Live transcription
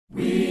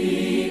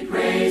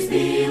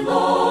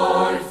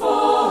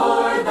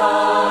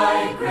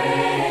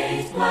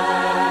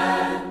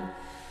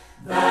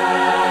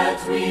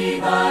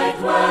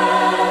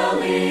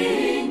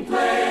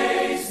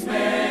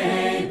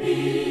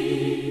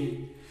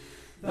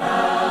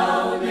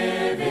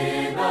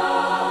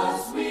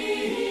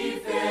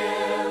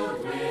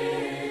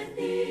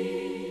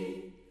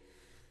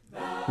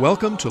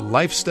Welcome to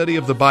Life Study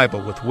of the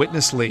Bible with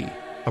Witness Lee,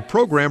 a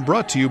program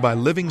brought to you by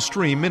Living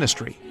Stream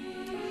Ministry.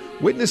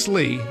 Witness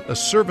Lee, a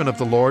servant of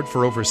the Lord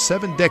for over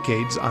 7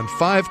 decades on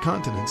 5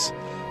 continents,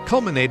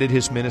 culminated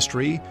his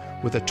ministry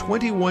with a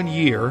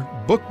 21-year,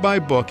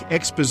 book-by-book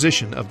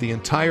exposition of the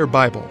entire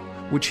Bible,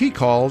 which he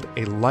called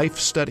a life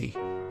study.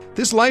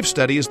 This life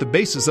study is the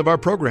basis of our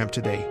program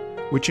today,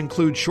 which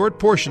includes short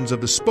portions of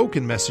the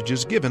spoken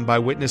messages given by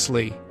Witness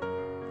Lee.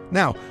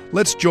 Now,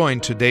 let's join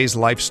today's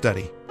life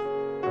study.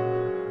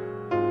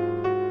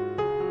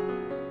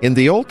 In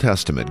the Old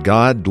Testament,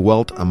 God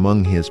dwelt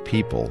among His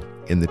people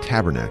in the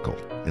tabernacle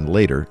and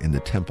later in the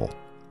temple.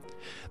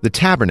 The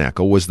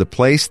tabernacle was the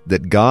place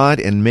that God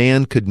and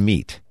man could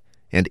meet,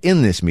 and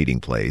in this meeting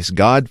place,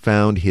 God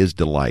found His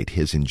delight,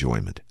 His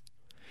enjoyment.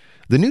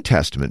 The New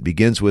Testament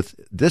begins with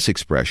this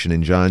expression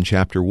in John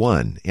chapter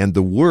 1, "And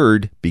the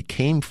Word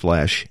became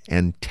flesh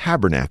and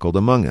tabernacled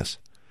among us."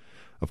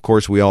 Of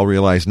course, we all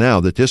realize now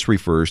that this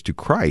refers to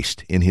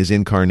Christ in His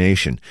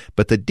incarnation,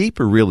 but the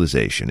deeper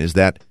realization is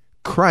that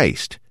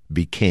Christ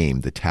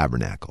became the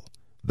tabernacle,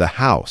 the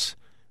house,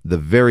 the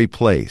very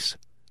place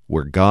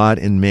where God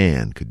and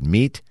man could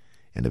meet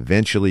and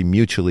eventually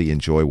mutually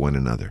enjoy one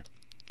another.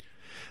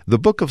 The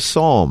book of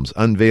Psalms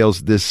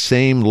unveils this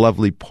same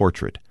lovely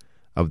portrait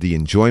of the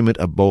enjoyment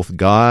of both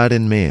God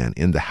and man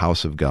in the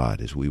house of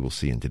God, as we will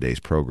see in today's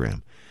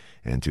program.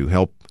 And to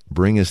help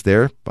bring us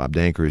there, Bob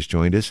Danker has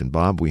joined us. And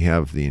Bob, we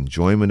have the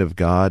enjoyment of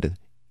God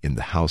in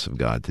the house of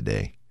God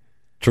today.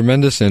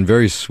 Tremendous and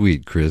very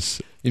sweet, Chris.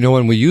 You know,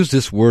 when we use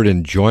this word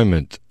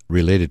enjoyment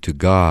related to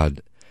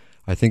God,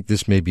 I think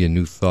this may be a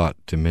new thought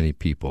to many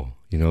people.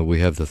 You know, we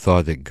have the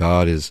thought that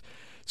God is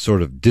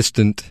sort of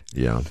distant.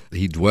 Yeah.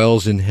 He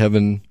dwells in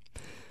heaven,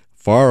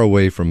 far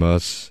away from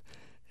us,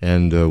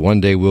 and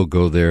one day we'll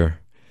go there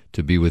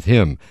to be with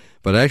Him.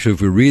 But actually,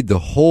 if we read the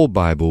whole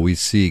Bible, we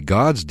see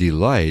God's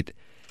delight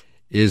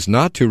is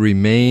not to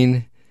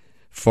remain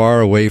far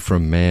away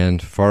from man,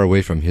 far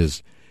away from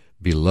His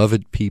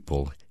beloved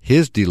people.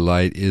 His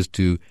delight is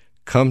to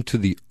come to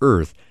the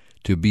earth,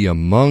 to be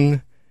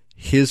among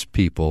His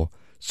people,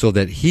 so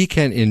that He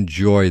can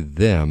enjoy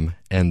them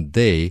and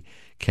they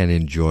can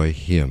enjoy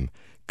Him.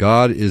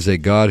 God is a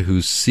God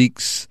who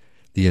seeks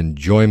the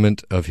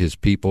enjoyment of His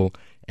people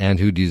and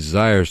who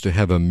desires to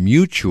have a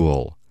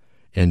mutual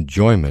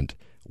enjoyment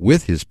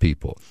with His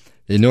people.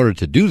 In order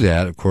to do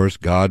that, of course,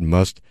 God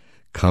must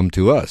come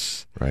to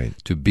us, right,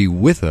 to be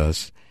with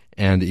us,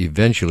 and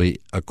eventually,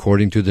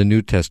 according to the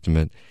New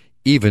Testament,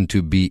 even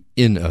to be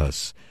in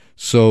us.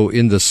 So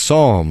in the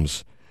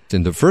Psalms,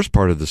 in the first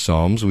part of the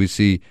Psalms, we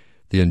see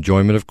the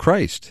enjoyment of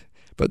Christ.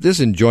 But this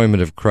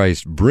enjoyment of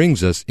Christ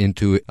brings us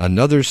into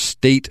another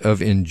state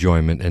of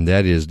enjoyment, and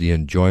that is the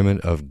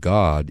enjoyment of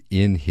God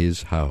in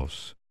His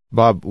house.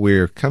 Bob,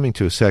 we're coming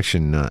to a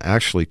section,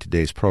 actually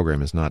today's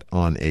program is not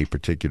on a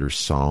particular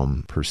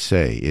psalm per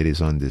se. It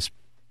is on this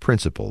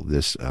principle,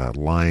 this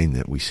line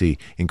that we see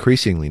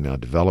increasingly now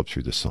developed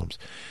through the Psalms.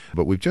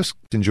 But we've just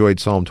enjoyed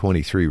Psalm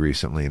 23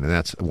 recently, and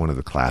that's one of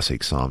the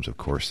classic Psalms, of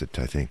course, that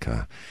I think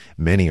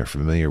many are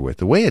familiar with.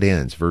 The way it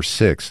ends, verse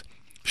 6,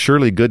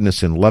 "Surely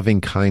goodness and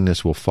loving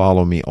kindness will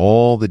follow me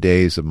all the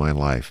days of my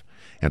life,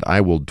 and I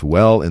will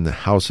dwell in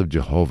the house of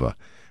Jehovah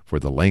for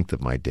the length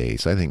of my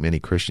days." I think many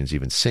Christians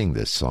even sing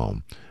this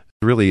psalm.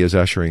 It really is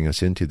ushering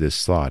us into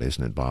this thought,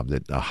 isn't it, Bob,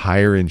 that a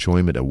higher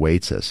enjoyment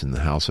awaits us in the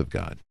house of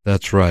God.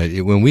 That's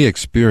right. When we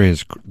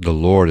experience the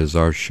Lord as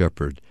our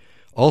shepherd,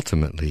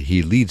 ultimately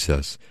He leads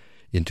us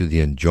into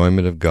the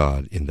enjoyment of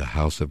God in the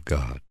house of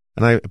God.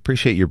 And I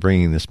appreciate you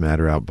bringing this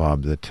matter out,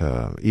 Bob, that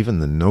even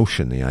the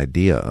notion, the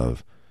idea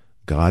of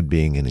God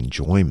being an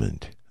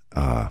enjoyment,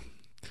 I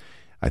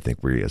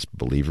think we as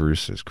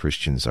believers, as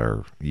Christians,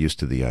 are used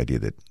to the idea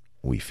that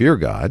we fear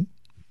God,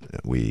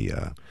 we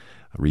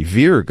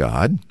revere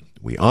God,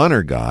 we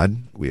honor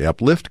God, we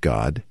uplift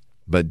God,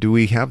 but do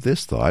we have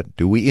this thought,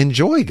 do we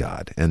enjoy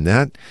God? And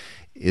that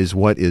is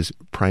what is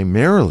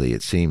primarily,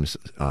 it seems,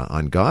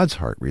 on God's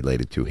heart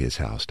related to His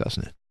house,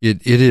 doesn't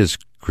it? It is,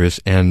 Chris,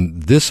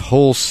 and this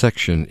whole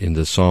section in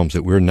the Psalms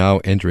that we're now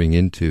entering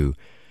into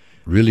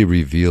really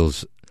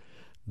reveals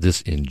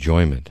this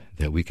enjoyment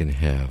that we can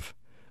have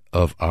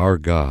of our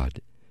God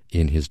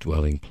in His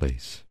dwelling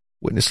place.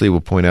 Witness Lee will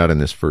point out in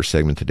this first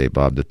segment today,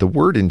 Bob, that the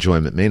word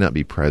enjoyment may not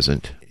be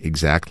present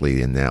exactly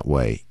in that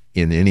way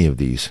in any of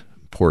these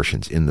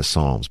portions in the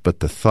Psalms, but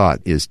the thought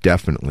is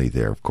definitely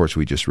there. Of course,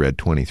 we just read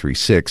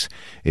 23:6.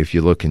 If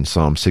you look in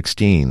Psalm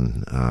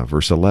 16,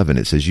 verse 11,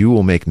 it says, "You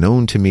will make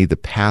known to me the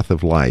path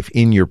of life.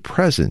 In your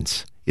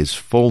presence is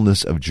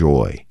fullness of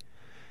joy.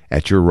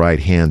 At your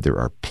right hand there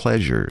are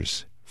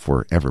pleasures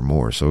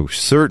forevermore." So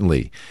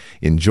certainly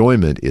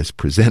enjoyment is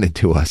presented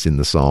to us in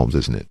the Psalms,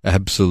 isn't it?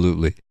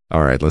 Absolutely.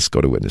 All right, let's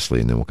go to Witness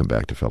Lee, and then we'll come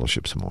back to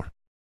fellowship some more.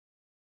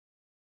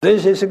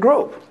 This is a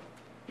group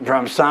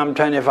from Psalm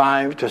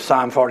 25 to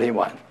Psalm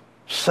 41.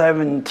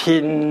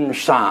 17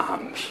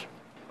 Psalms.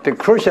 The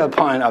crucial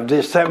point of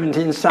this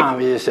 17th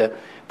Psalm is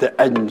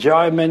the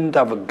enjoyment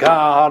of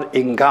God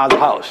in God's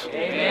house.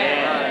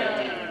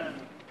 Amen.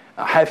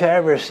 Have you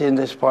ever seen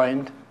this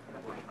point?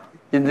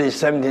 in these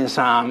 17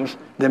 Psalms,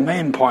 the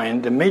main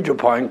point, the major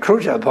point,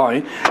 crucial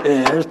point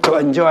is to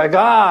enjoy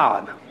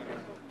God.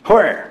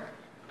 Where?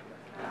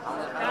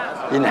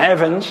 In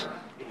heavens,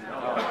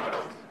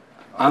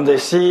 on the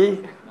sea,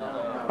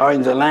 or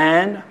in the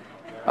land,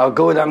 or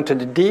go down to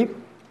the deep?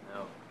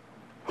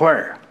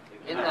 Where?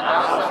 In the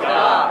house of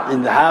God.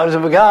 In the house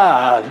of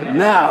God.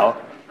 Now,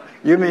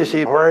 you may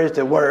see, where is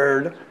the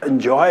word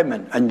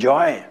enjoyment,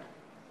 enjoy?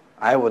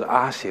 I would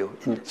ask you,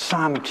 in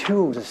Psalm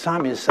 2, the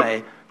psalmist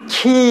say,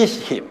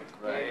 kiss him.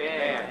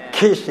 Amen.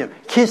 Kiss him.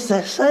 Kiss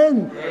the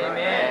Son.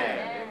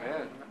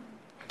 Amen.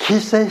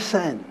 Kiss the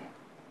Son.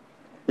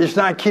 It's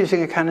not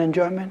kissing a kind of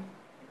enjoyment.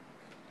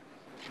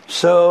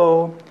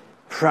 So,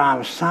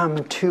 from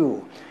Psalm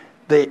 2,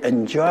 the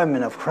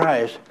enjoyment of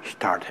Christ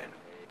started.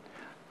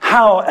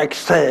 How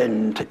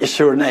excellent is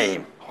your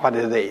name? What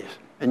it is?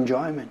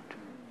 Enjoyment.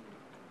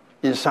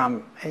 In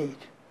Psalm 8.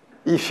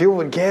 If you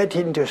would get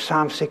into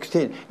Psalm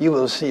 16, you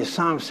will see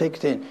Psalm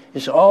 16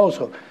 is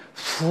also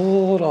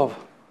full of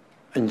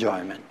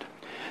enjoyment.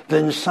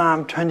 Then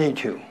Psalm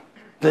 22.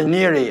 Then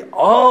nearly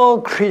all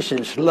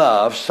Christians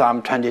love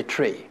Psalm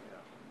 23.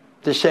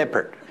 The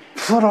shepherd.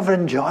 Full of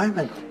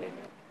enjoyment.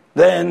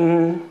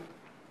 Then,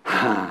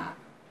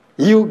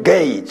 you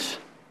gates,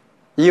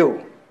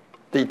 you,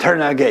 the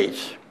eternal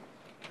gates,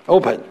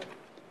 open,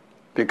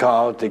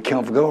 because the King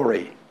of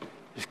Glory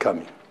is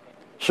coming.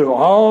 So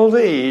all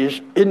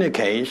these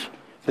indicates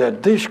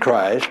that this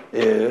Christ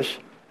is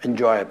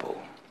enjoyable.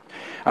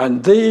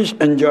 And this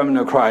enjoyment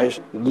of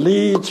Christ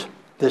leads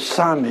the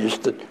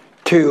psalmist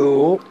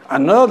to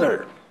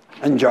another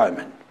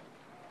enjoyment,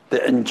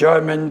 the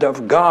enjoyment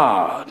of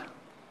God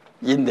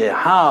in the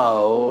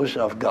house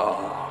of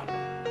God.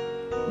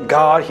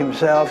 God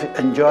himself is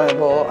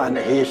enjoyable, and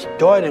his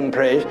dwelling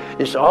place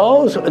is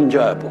also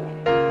enjoyable.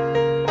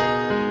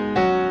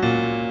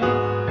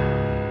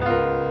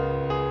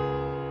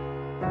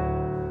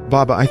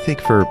 Bob, I think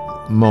for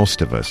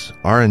most of us,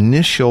 our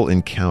initial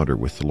encounter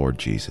with the Lord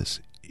Jesus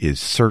is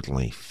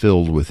certainly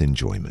filled with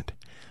enjoyment.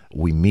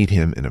 We meet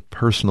him in a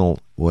personal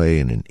way,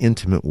 in an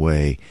intimate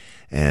way,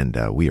 and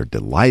we are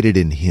delighted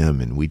in him,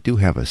 and we do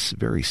have a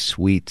very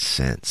sweet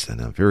sense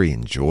and a very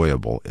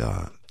enjoyable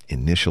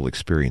initial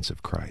experience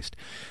of Christ.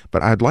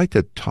 But I'd like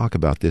to talk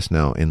about this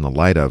now in the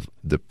light of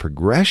the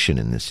progression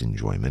in this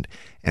enjoyment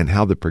and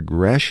how the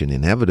progression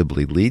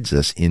inevitably leads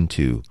us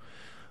into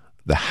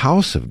the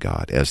house of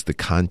God as the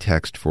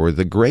context for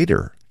the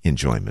greater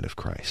enjoyment of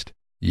Christ.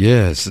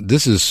 Yes,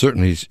 this is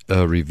certainly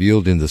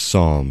revealed in the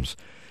Psalms.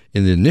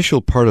 In the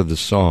initial part of the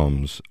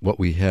Psalms, what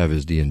we have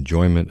is the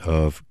enjoyment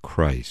of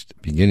Christ,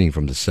 beginning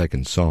from the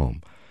second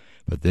Psalm.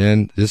 But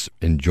then this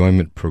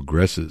enjoyment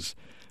progresses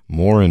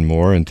more and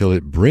more until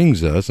it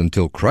brings us,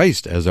 until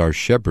Christ as our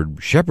shepherd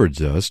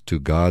shepherds us to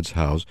God's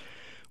house,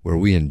 where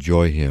we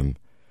enjoy him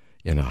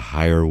in a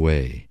higher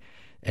way.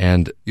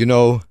 And, you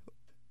know,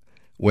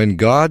 when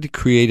God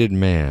created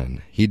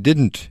man, he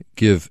didn't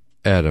give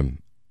Adam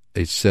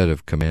a set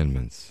of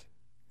commandments.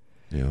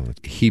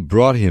 He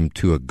brought him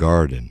to a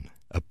garden,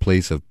 a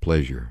place of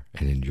pleasure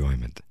and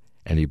enjoyment,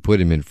 and he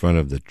put him in front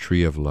of the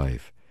tree of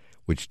life,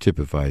 which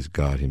typifies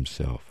God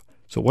himself.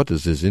 So what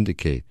does this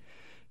indicate?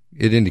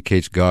 It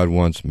indicates God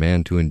wants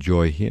man to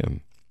enjoy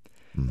him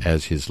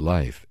as his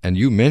life. And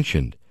you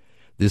mentioned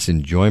this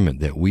enjoyment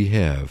that we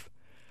have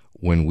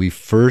when we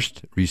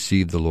first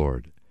received the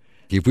Lord.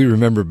 If we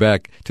remember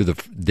back to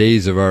the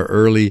days of our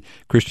early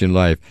Christian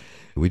life,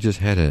 we just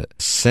had a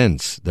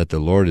sense that the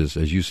Lord is,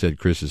 as you said,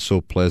 Chris, is so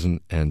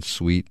pleasant and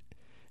sweet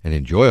and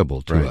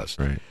enjoyable to us.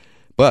 Right.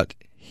 But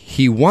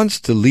he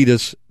wants to lead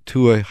us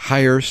to a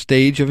higher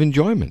stage of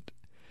enjoyment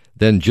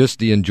than just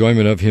the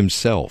enjoyment of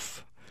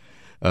himself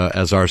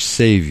as our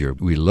Savior.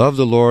 We love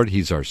the Lord.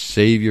 He's our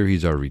Savior.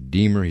 He's our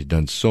Redeemer. He's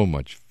done so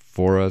much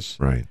for us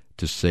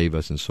to save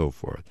us and so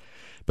forth.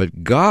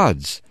 But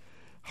God's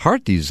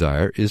heart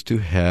desire is to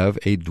have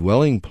a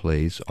dwelling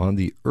place on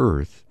the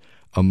earth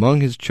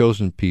among his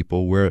chosen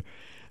people where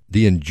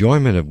the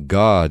enjoyment of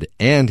God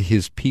and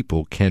his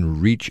people can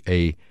reach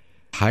a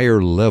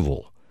higher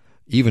level,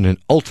 even an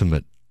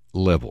ultimate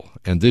level.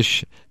 And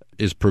this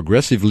is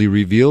progressively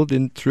revealed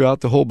throughout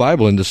the whole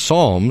Bible. And the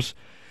Psalms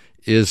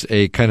is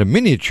a kind of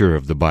miniature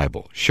of the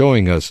Bible,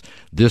 showing us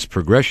this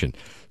progression.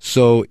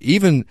 So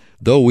even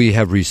though we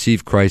have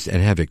received Christ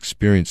and have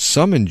experienced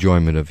some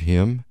enjoyment of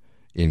him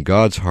in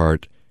God's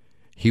heart,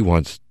 he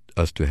wants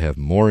us to have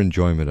more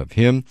enjoyment of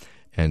him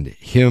and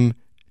him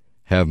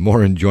have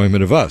more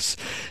enjoyment of us.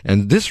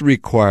 And this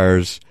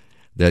requires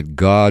that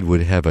God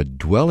would have a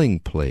dwelling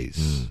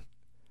place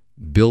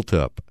built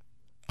up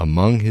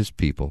among his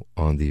people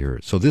on the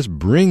earth. So this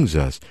brings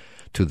us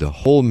to the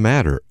whole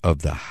matter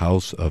of the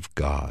house of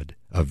God,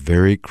 a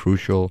very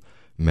crucial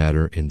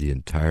matter in the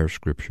entire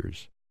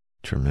Scriptures.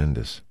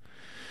 Tremendous.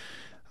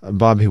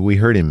 Bob, we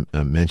heard him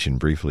mention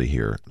briefly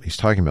here, he's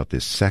talking about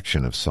this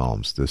section of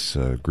Psalms, this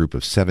group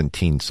of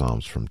 17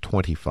 Psalms from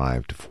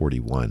 25 to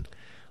 41.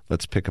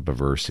 Let's pick up a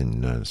verse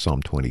in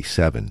Psalm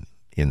 27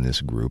 in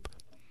this group.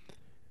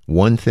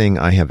 One thing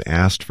I have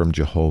asked from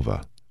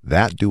Jehovah,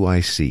 that do I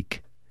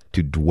seek,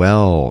 to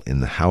dwell in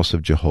the house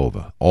of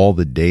Jehovah all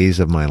the days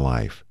of my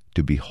life,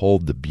 to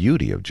behold the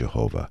beauty of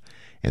Jehovah,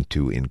 and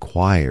to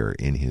inquire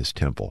in his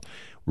temple.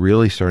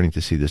 Really starting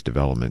to see this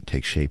development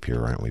take shape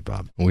here, aren't we,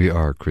 Bob? We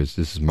are, Chris.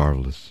 This is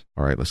marvelous.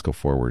 All right, let's go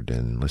forward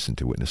and listen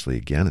to Witness Lee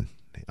again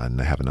and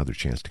have another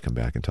chance to come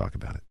back and talk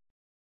about it.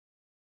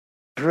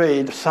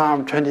 Read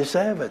Psalm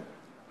 27.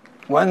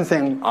 One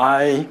thing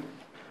I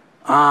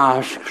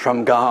ask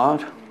from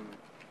God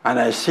and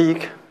I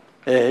seek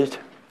is,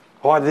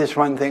 what is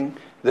one thing?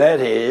 That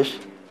is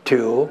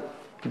to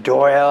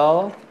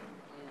dwell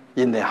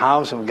in the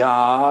house of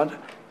God,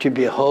 to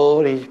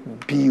behold his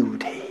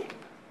beauty.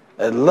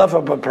 A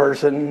lovable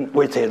person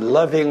with a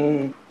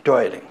loving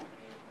dwelling.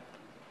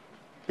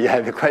 You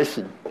have a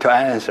question to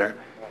answer.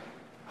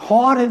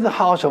 What is the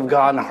house of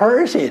God and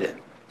where is it?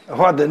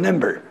 What the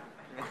number?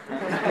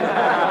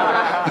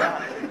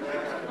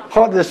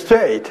 What the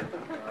street?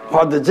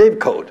 What the zip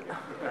code?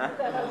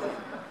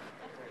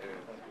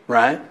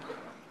 Right?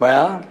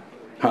 Well,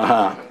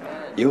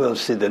 you will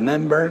see the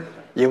number,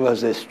 you will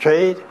see the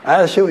street,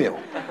 I'll show you.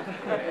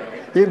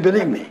 You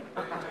believe me.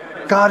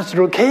 God is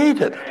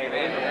located.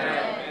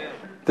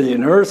 The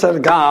universal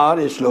God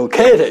is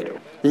located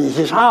in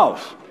his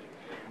house.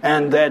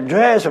 And the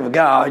address of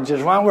God is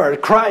just one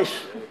word, Christ.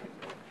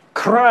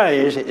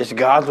 Christ is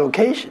God's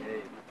location.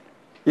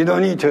 You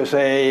don't need to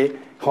say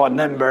what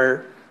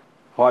number,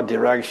 what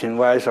direction,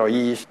 west or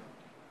east.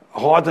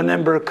 What the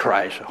number,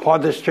 Christ.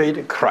 What the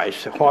street,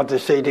 Christ. What the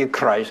city,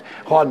 Christ.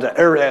 What the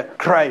area,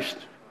 Christ.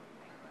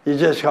 You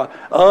just go,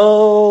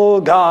 oh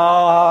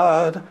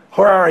God,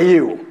 where are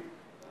you?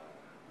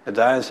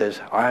 The answer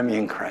says, I'm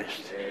in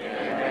Christ.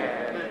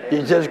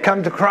 You just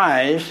come to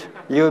Christ,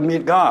 you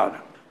meet God.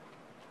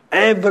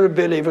 Every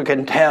believer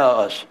can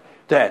tell us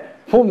that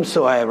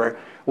whomsoever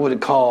would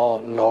call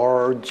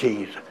Lord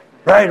Jesus,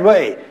 right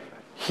away,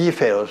 he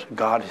feels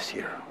God is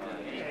here.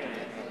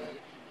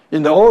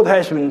 In the Old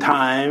Testament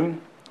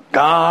time,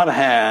 God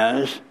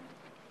has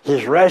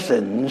his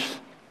residence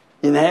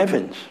in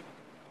heavens.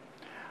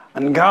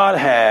 And God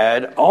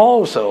had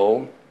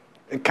also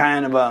a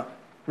kind of a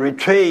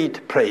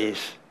retreat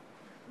place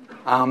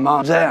on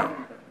Mount Zion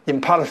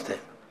in Palestine.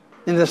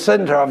 In the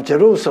center of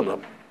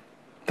Jerusalem,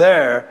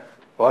 there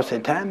was a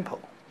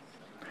temple.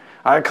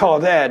 I call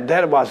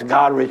that was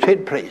God's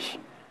retreat place.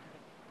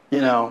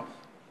 You know,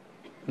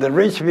 the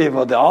rich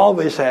people, they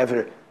always have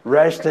a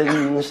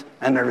residence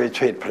and a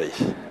retreat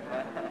place.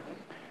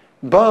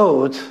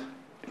 Both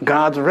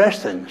God's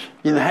residence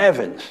in the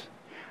heavens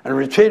and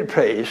retreat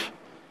place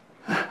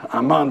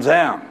on Mount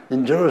Zion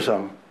in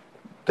Jerusalem,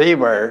 they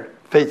were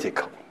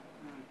physical.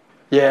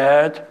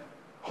 Yet,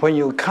 when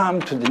you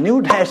come to the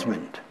New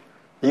Testament,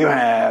 you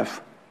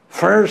have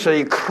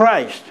firstly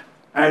Christ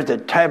as the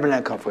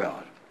tabernacle of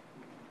God.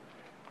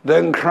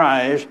 Then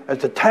Christ as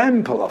the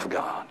temple of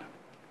God.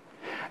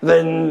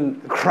 Then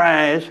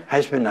Christ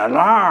has been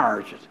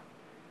enlarged.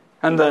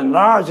 And the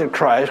enlarged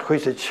Christ,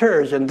 which is the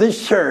church, and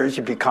this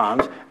church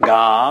becomes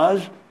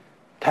God's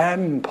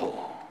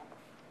temple.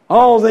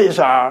 All these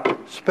are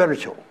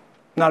spiritual,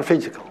 not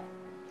physical.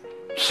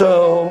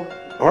 So,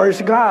 where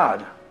is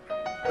God?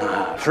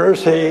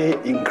 Firstly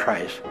in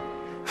Christ.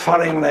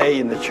 Followingly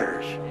in the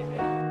church.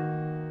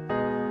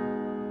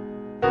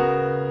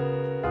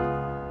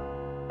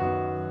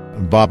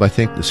 Bob, I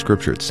think the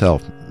Scripture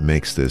itself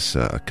makes this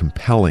a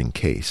compelling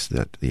case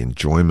that the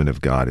enjoyment of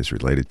God is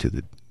related to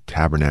the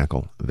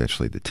tabernacle,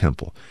 eventually the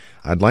temple.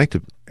 I'd like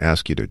to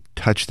ask you to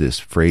touch this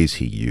phrase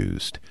he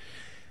used,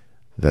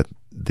 that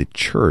the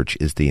church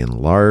is the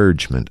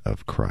enlargement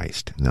of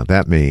Christ. Now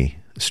that may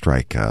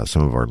strike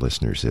some of our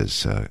listeners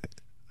as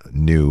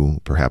new,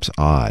 perhaps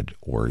odd,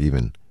 or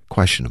even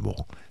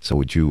questionable. So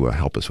would you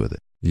help us with it?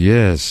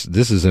 Yes,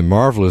 this is a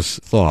marvelous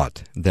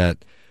thought,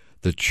 that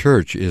the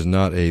church is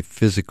not a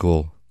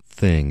physical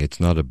thing. It's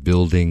not a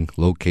building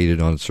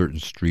located on a certain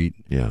street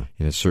in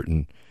a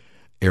certain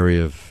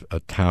area of a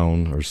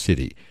town or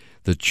city.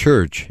 The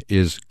church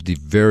is the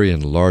very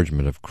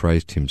enlargement of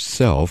Christ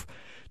himself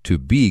to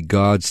be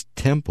God's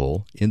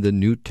temple in the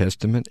New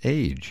Testament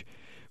age.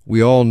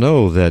 We all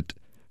know that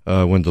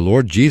when the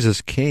Lord Jesus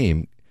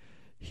came,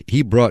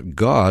 he brought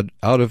God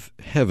out of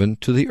heaven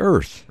to the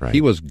earth. Right.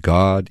 He was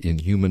God in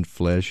human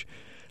flesh,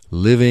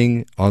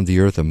 living on the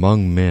earth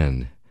among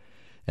men.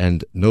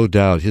 And no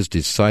doubt his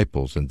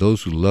disciples and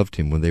those who loved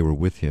him when they were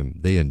with him,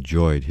 they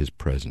enjoyed his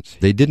presence.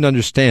 They didn't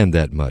understand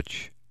that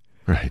much,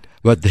 right?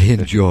 But they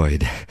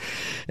enjoyed.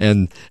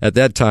 And at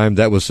that time,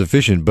 that was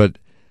sufficient. But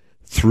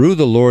through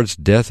the Lord's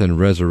death and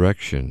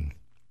resurrection,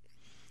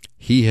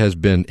 he has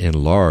been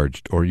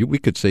enlarged, or we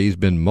could say he's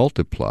been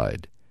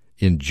multiplied.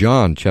 In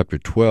John chapter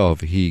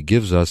 12, he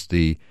gives us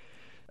the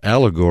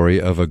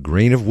allegory of a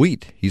grain of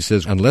wheat. He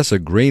says, unless a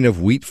grain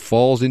of wheat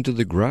falls into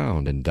the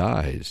ground and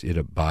dies, it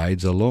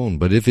abides alone.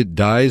 But if it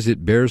dies,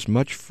 it bears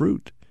much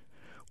fruit.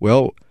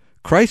 Well,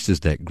 Christ is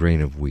that grain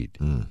of wheat.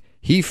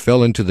 He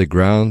fell into the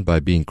ground by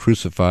being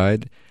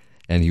crucified,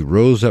 and he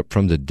rose up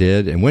from the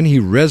dead. And when he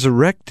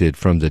resurrected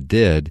from the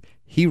dead,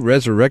 he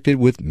resurrected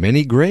with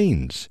many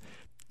grains.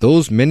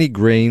 Those many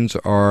grains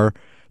are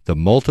the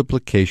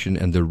multiplication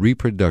and the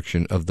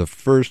reproduction of the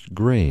first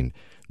grain.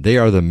 They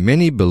are the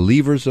many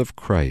believers of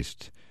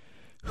Christ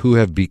who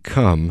have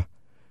become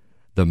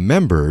the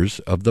members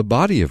of the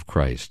body of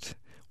Christ,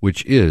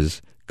 which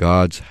is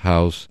God's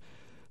house,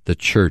 the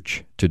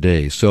church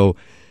today. So,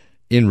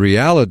 in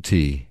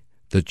reality,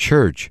 the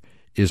church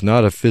is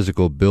not a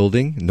physical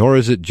building, nor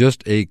is it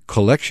just a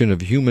collection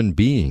of human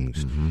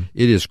beings. Mm-hmm.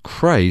 It is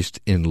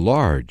Christ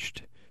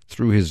enlarged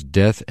through his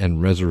death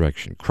and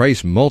resurrection.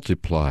 Christ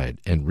multiplied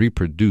and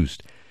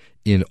reproduced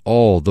in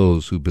all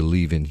those who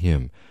believe in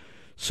him.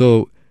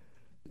 So,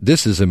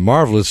 this is a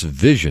marvelous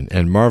vision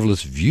and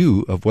marvelous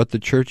view of what the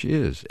church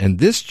is. And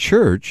this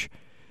church,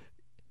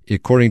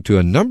 according to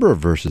a number of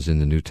verses in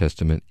the New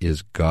Testament,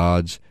 is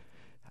God's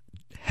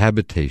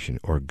habitation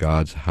or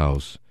God's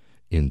house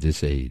in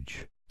this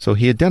age. So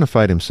he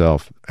identified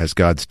himself as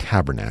God's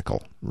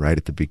tabernacle right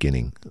at the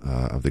beginning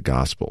of the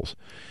Gospels.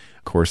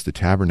 Of course, the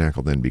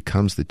tabernacle then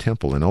becomes the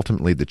temple, and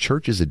ultimately the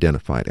church is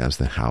identified as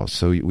the house.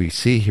 So we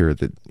see here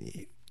that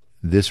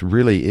this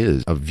really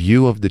is a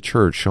view of the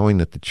church, showing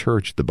that the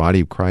church, the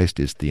body of Christ,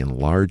 is the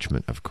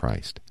enlargement of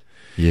Christ.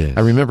 Yes.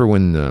 I remember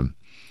when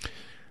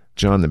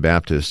John the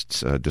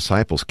Baptist's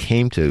disciples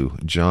came to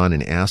John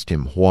and asked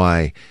him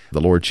why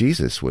the Lord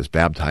Jesus was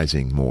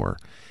baptizing more.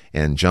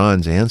 And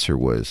John's answer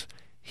was,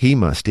 he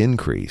must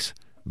increase,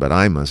 but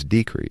I must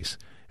decrease.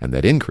 And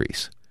that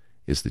increase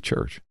is the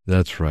church.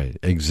 That's right.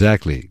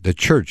 Exactly. The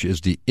church is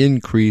the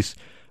increase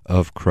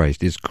of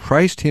Christ. Is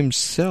Christ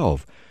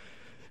himself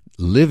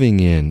living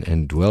in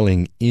and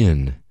dwelling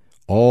in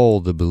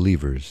all the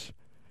believers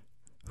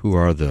who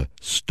are the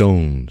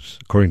stones,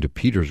 according to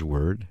Peter's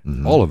word.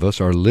 Mm-hmm. All of us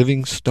are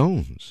living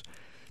stones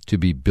to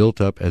be built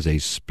up as a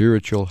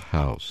spiritual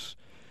house.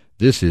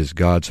 This is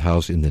God's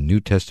house in the New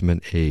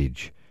Testament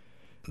age,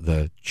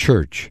 the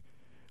church,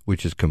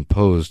 which is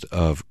composed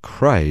of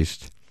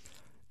Christ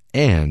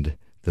and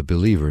the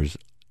believers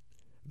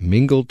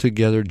mingled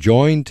together,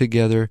 joined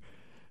together,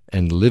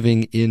 and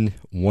living in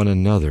one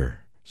another.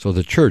 So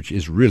the church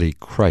is really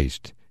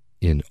Christ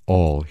in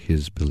all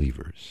his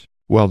believers.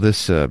 Well,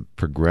 this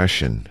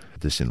progression,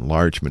 this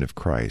enlargement of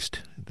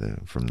Christ,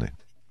 from the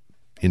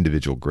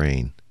individual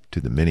grain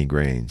to the many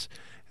grains,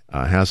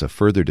 has a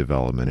further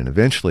development, and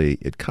eventually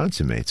it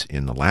consummates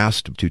in the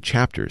last two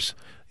chapters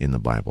in the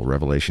Bible,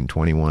 Revelation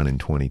 21 and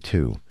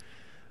 22.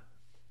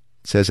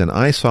 It says, "And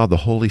I saw the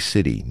holy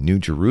city, New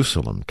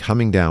Jerusalem,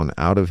 coming down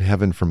out of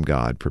heaven from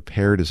God,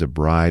 prepared as a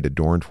bride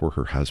adorned for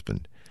her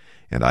husband.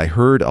 And I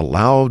heard a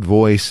loud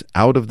voice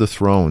out of the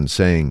throne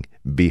saying,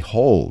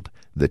 Behold,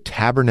 the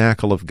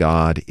tabernacle of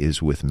God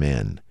is with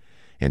men,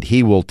 and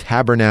he will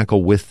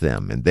tabernacle with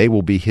them, and they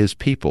will be his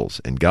peoples,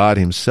 and God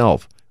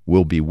himself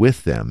will be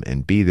with them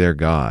and be their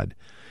God."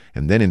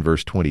 And then in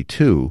verse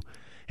 22,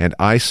 "And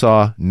I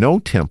saw no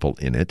temple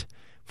in it,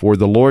 for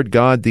the Lord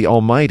God the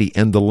Almighty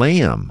and the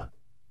Lamb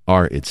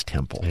are its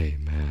temple."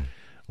 Amen.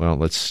 Well,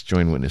 let's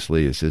join Witness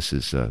Lee, as this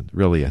is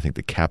really, I think,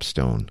 the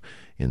capstone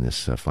in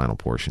this final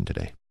portion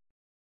today.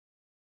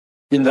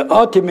 In the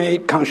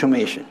ultimate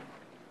consummation,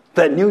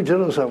 that New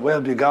Jerusalem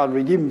will be God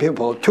redeemed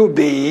people to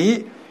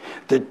be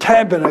the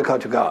tabernacle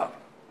to God,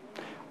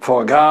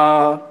 for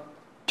God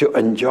to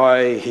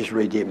enjoy his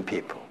redeemed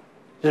people.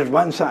 This is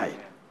one side.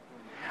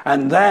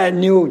 And that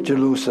New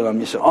Jerusalem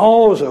is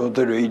also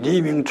the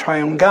redeeming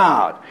triune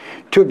God,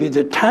 to be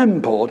the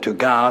temple to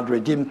God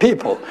redeemed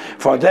people,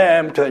 for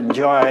them to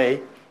enjoy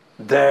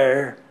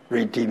their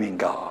redeeming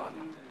God.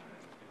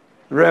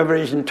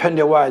 Revelation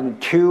 21,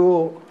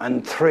 2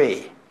 and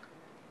 3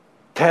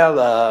 tell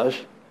us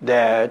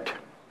that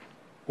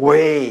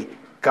we,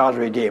 God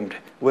redeemed,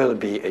 will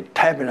be a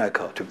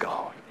tabernacle to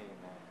God,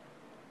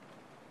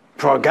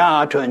 for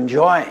God to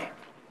enjoy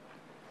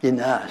in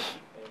us.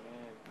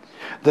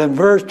 Then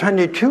verse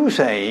 22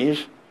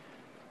 says,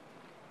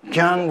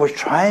 John was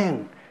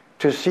trying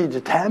to see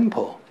the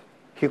temple.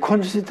 He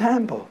couldn't see the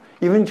temple.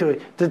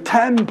 Eventually, the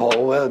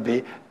temple will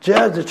be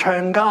just the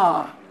triune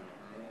God.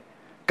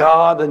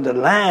 God and the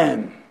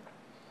Lamb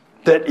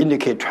that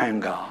indicate triune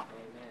God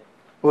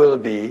will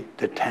be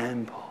the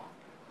temple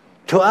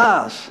to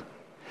us,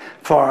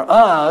 for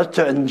us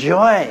to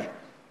enjoy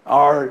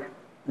our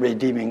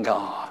redeeming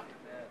God.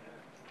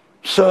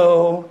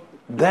 So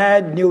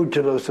that New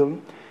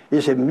Jerusalem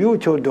is a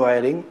mutual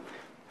dwelling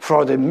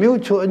for the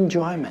mutual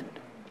enjoyment.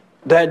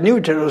 That New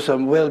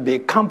Jerusalem will be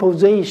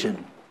composed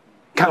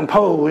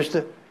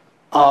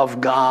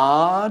of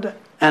God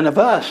and of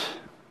us.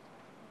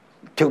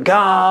 To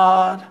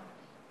God,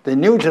 the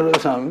New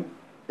Jerusalem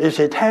is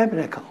a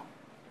tabernacle.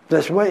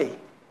 This way,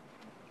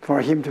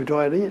 for him to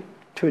dwell in,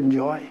 to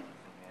enjoy.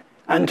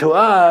 And to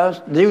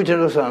us, New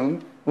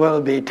Jerusalem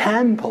will be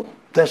temple.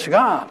 That's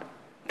God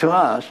to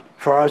us,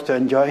 for us to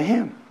enjoy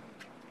him.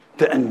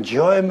 The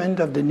enjoyment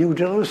of the New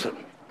Jerusalem.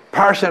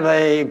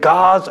 Partially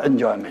God's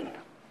enjoyment,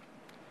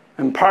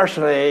 and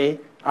partially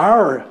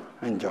our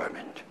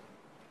enjoyment.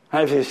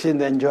 Have you seen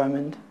the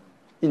enjoyment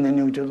in the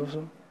New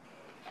Jerusalem?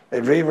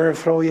 A river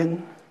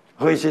flowing,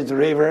 which is the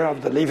river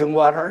of the living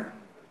water,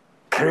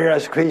 clear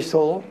as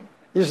crystal.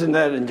 Isn't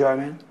that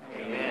enjoyment?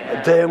 Amen.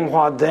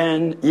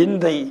 Then in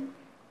the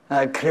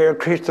clear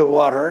crystal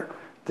water,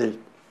 the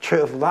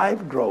tree of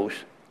life grows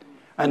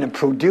and it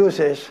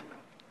produces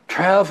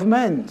 12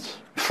 months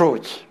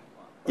fruits.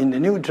 In the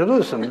New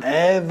Jerusalem,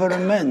 every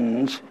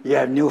month you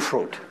have new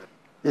fruit.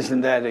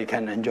 Isn't that a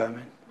kind of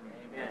enjoyment?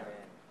 Amen.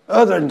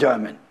 Other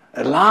enjoyment,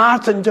 a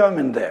lot of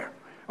enjoyment there.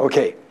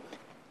 Okay,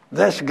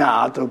 that's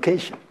God's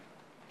location.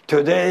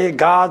 Today,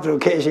 God's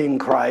location in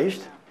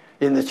Christ,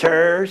 in the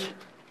church,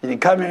 in the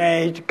coming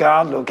age,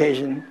 God's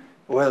location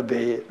will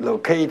be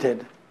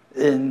located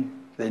in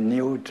the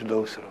New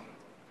Jerusalem.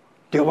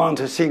 Do you want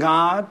to see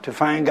God, to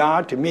find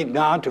God, to meet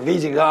God, to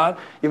visit God?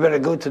 You better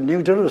go to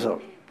New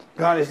Jerusalem.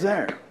 God is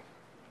there.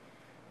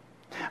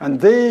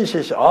 And this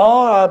is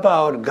all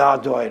about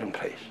God's dwelling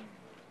place.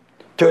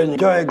 To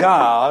enjoy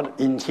God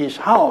in His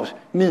house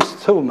means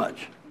so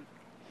much.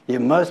 You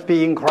must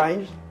be in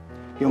Christ,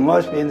 you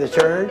must be in the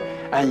church,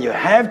 and you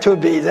have to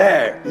be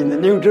there in the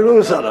New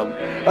Jerusalem.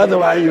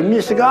 Otherwise you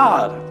miss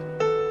God.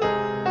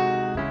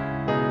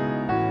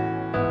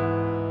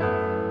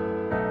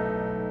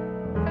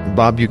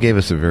 Bob, you gave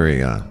us a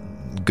very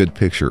good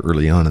picture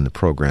early on in the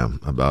program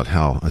about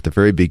how at the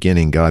very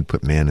beginning God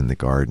put man in the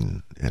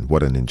garden, and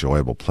what an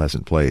enjoyable,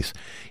 pleasant place.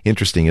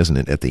 Interesting, isn't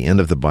it? At the end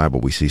of the Bible,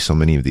 we see so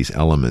many of these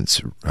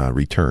elements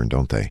return,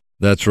 don't they?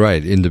 That's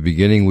right. In the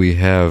beginning, we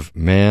have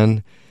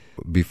man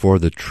before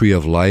the tree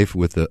of life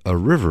with a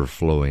river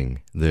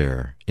flowing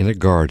there in a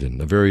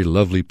garden, a very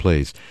lovely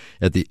place.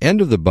 At the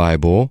end of the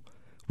Bible,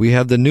 we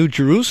have the New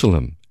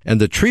Jerusalem. And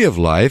the tree of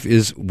life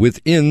is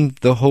within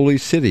the holy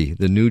city,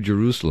 the New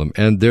Jerusalem.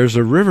 And there's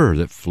a river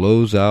that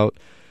flows out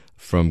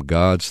from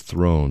God's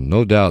throne.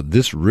 No doubt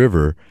this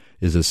river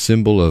is a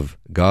symbol of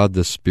God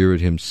the Spirit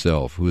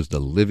Himself, who is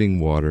the living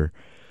water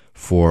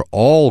for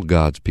all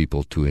God's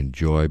people to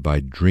enjoy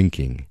by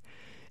drinking.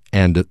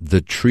 And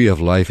the tree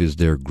of life is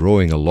there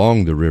growing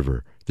along the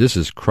river. This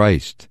is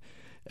Christ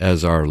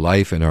as our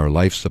life and our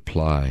life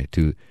supply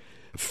to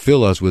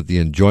fill us with the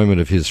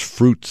enjoyment of His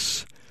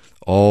fruits,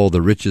 all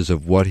the riches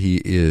of what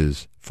He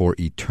is for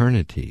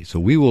eternity. So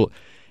we will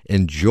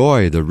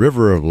enjoy the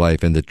river of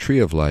life and the tree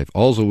of life.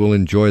 Also will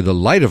enjoy the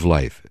light of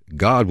life.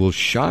 God will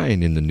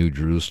shine in the New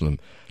Jerusalem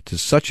to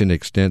such an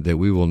extent that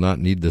we will not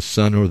need the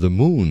sun or the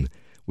moon.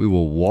 We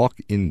will walk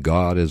in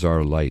God as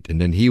our light, and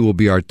then He will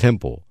be our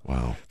temple.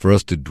 Wow. For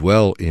us to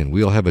dwell in.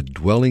 We'll have a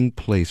dwelling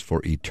place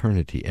for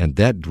eternity, and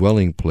that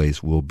dwelling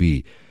place will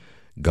be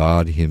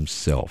God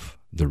Himself,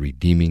 the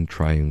redeeming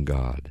triune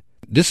God.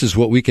 This is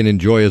what we can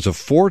enjoy as a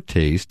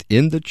foretaste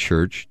in the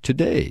church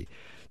today.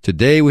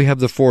 Today we have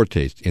the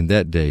foretaste. In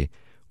that day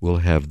we'll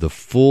have the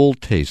full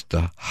taste,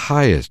 the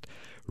highest,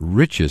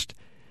 richest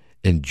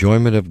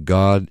enjoyment of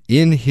God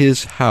in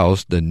His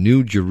house, the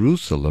New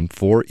Jerusalem,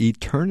 for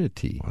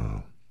eternity.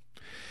 Wow.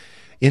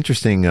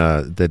 Interesting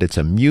that it's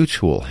a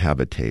mutual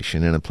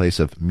habitation and a place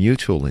of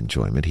mutual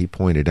enjoyment. He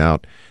pointed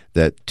out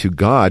that to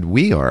God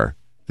we are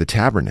the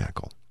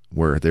tabernacle,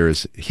 where there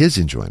is His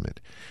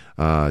enjoyment.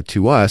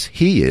 To us,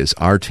 He is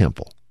our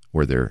temple,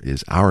 where there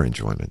is our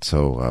enjoyment.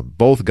 So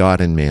both God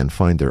and man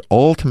find their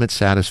ultimate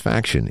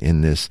satisfaction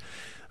in this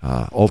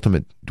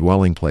ultimate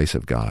dwelling place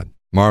of God.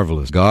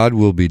 Marvelous. God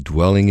will be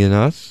dwelling in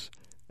us.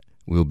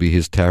 We'll be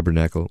His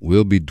tabernacle.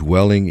 We'll be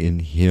dwelling in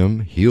Him.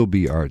 He'll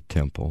be our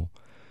temple.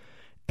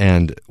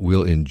 And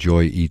we'll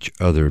enjoy each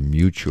other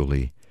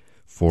mutually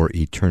for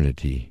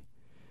eternity.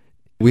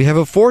 We have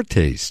a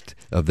foretaste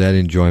of that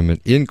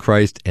enjoyment in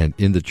Christ and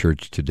in the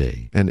church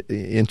today. And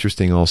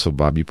interesting also,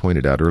 Bob, you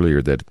pointed out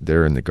earlier that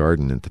there in the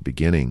garden at the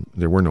beginning,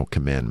 there were no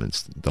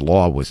commandments. The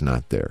law was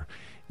not there.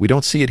 We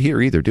don't see it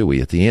here either, do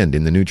we, at the end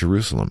in the New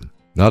Jerusalem?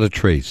 Not a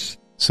trace.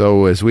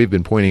 So as we've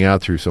been pointing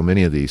out through so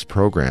many of these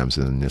programs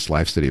in this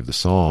life study of the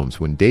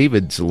Psalms, when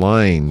David's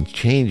line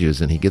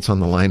changes and he gets on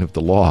the line of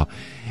the law,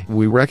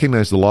 we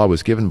recognize the law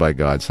was given by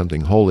God,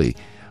 something holy,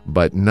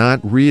 but not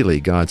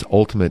really God's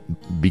ultimate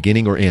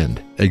beginning or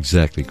end.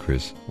 Exactly,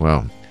 Chris.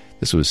 Wow.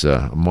 This was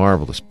a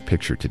marvelous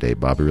picture today,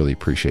 Bob. I really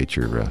appreciate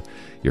your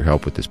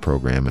help with this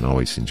program and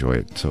always enjoy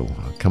it. So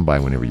come by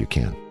whenever you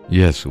can.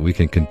 Yes, we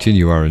can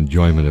continue our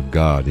enjoyment of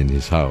God in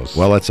His house.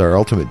 Well, that's our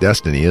ultimate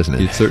destiny, isn't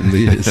it? It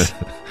certainly is.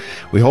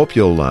 We hope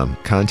you'll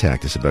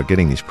contact us about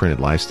getting these printed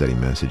life study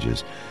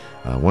messages.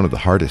 One of the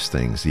hardest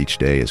things each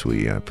day as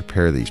we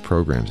prepare these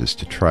programs is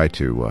to try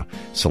to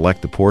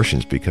select the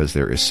portions, because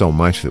there is so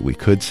much that we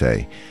could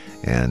say.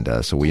 And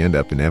so we end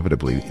up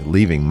inevitably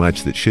leaving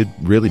much that should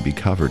really be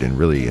covered and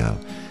really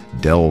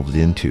delved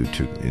into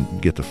to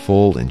get the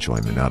full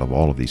enjoyment out of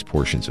all of these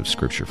portions of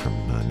Scripture from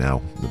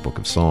now the book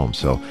of Psalms.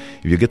 So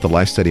if you get the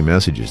life study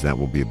messages, that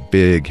will be a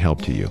big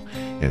help to you.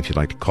 And if you'd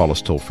like to call us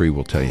toll-free,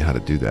 we'll tell you how to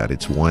do that.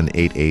 It's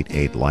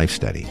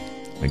 1-888-LIFE-STUDY.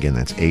 Again,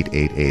 that's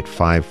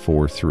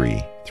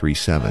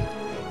 888-543-3788.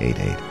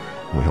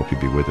 And we hope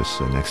you'll be with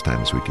us next time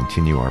as we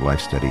continue our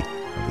life study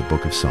of the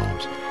book of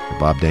Psalms.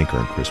 Bob Danker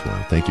and Chris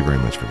Weil, thank you very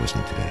much for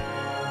listening today.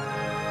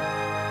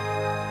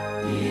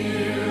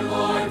 Dear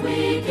Lord,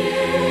 we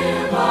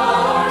give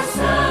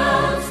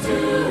ourselves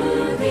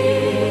to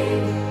Thee.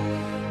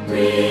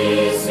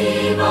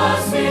 Receive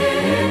us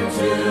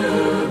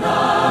into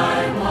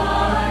Thy mind.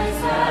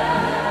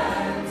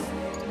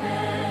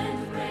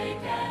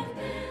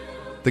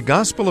 The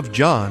Gospel of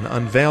John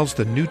unveils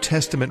the New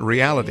Testament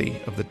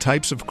reality of the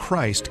types of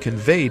Christ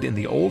conveyed in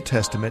the Old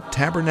Testament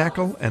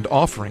tabernacle and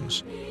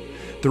offerings.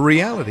 The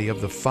reality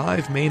of the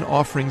 5 main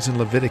offerings in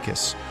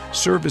Leviticus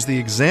serve as the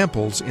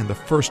examples in the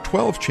first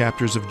 12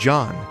 chapters of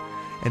John,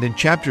 and in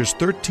chapters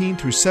 13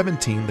 through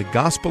 17, the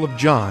Gospel of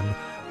John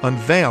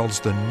unveils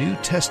the New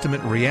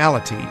Testament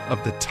reality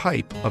of the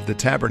type of the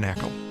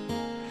tabernacle.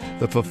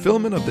 The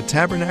fulfillment of the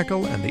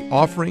tabernacle and the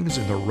offerings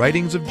in the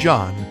writings of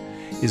John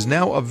is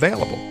now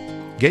available.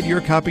 Get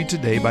your copy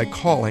today by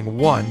calling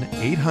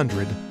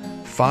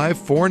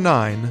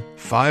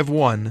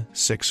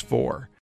 1-800-549-5164.